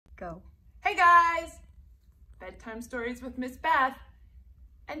Go. Hey guys! Bedtime stories with Miss Beth.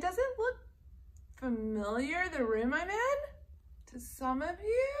 And does it look familiar, the room I'm in? To some of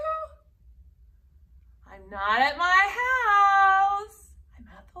you? I'm not at my house. I'm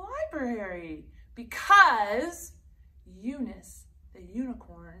at the library because Eunice, the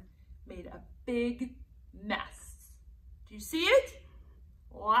unicorn, made a big mess. Do you see it?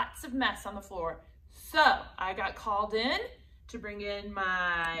 Lots of mess on the floor. So I got called in to bring in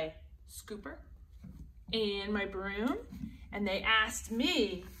my scooper and my broom, and they asked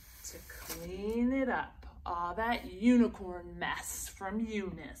me to clean it up. All that unicorn mess from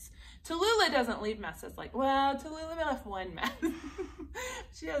Eunice. Tallulah doesn't leave messes like, well, Tallulah left one mess.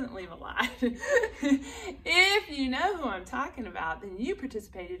 She doesn't leave a lot. If you know who I'm talking about, then you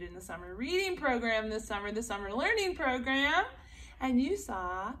participated in the summer reading program this summer, the summer learning program, and you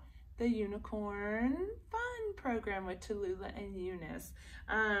saw the Unicorn Fun program with Tallulah and Eunice.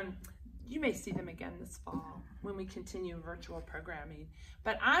 You may see them again this fall when we continue virtual programming.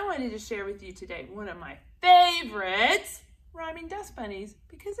 But I wanted to share with you today one of my favorites, Rhyming Dust Bunnies,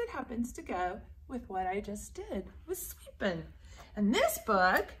 because it happens to go with what I just did with sweeping. And this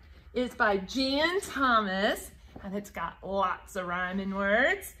book is by Jan Thomas, and it's got lots of rhyming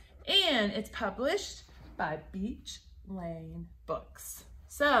words, and it's published by Beach Lane Books.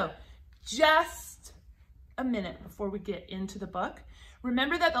 So, just a minute before we get into the book,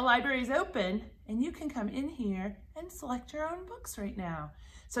 remember that the library is open and you can come in here and select your own books right now.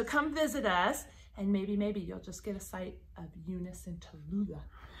 So come visit us and maybe you'll just get a sight of Eunice and Tallulah.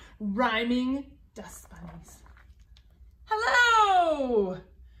 Rhyming Dust Bunnies. Hello!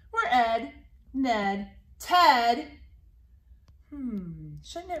 We're Ed, Ned, Ted.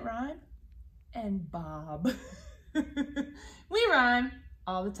 Shouldn't it rhyme? And Bob. We rhyme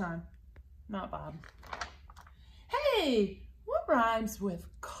all the time, not Bob. Hey! What rhymes with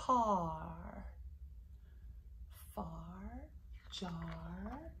car? Far,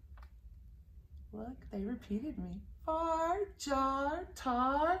 jar. Look, they repeated me. Far, jar,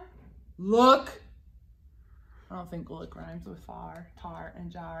 tar. Look. I don't think look rhymes with far, tar,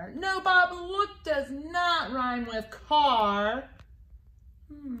 and jar. No, Bob, look does not rhyme with car.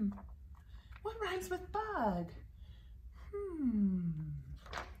 What rhymes with bug?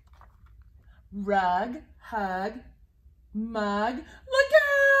 Rug, hug, mug, look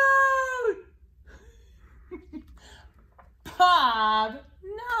out! Bob,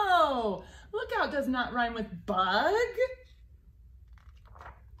 no! Look out does not rhyme with bug.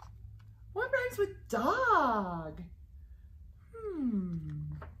 What rhymes with dog?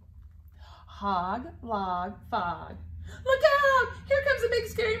 Hog, log, fog. Look out! Here comes a big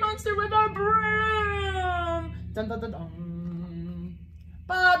scary monster with a broom! Dun dun dun dun.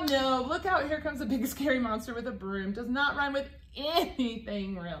 Bob, no. Look out, here comes a big scary monster with a broom. Does not rhyme with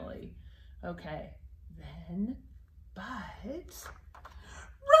anything, really. Okay, then, but,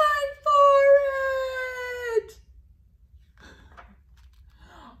 run for it!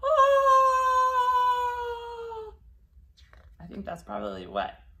 Oh! I think that's probably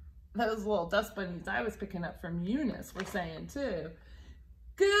what those little dust bunnies I was picking up from Eunice were saying too.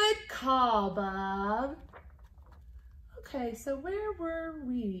 Good call, Bob. Okay, so where were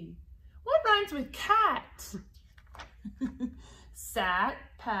we? What rhymes with cat? Sat,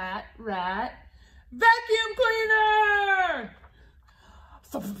 pat, rat, vacuum cleaner!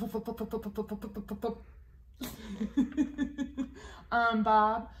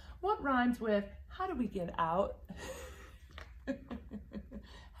 Bob, what rhymes with how do we get out?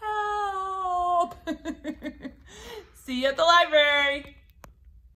 Help! See you at the library.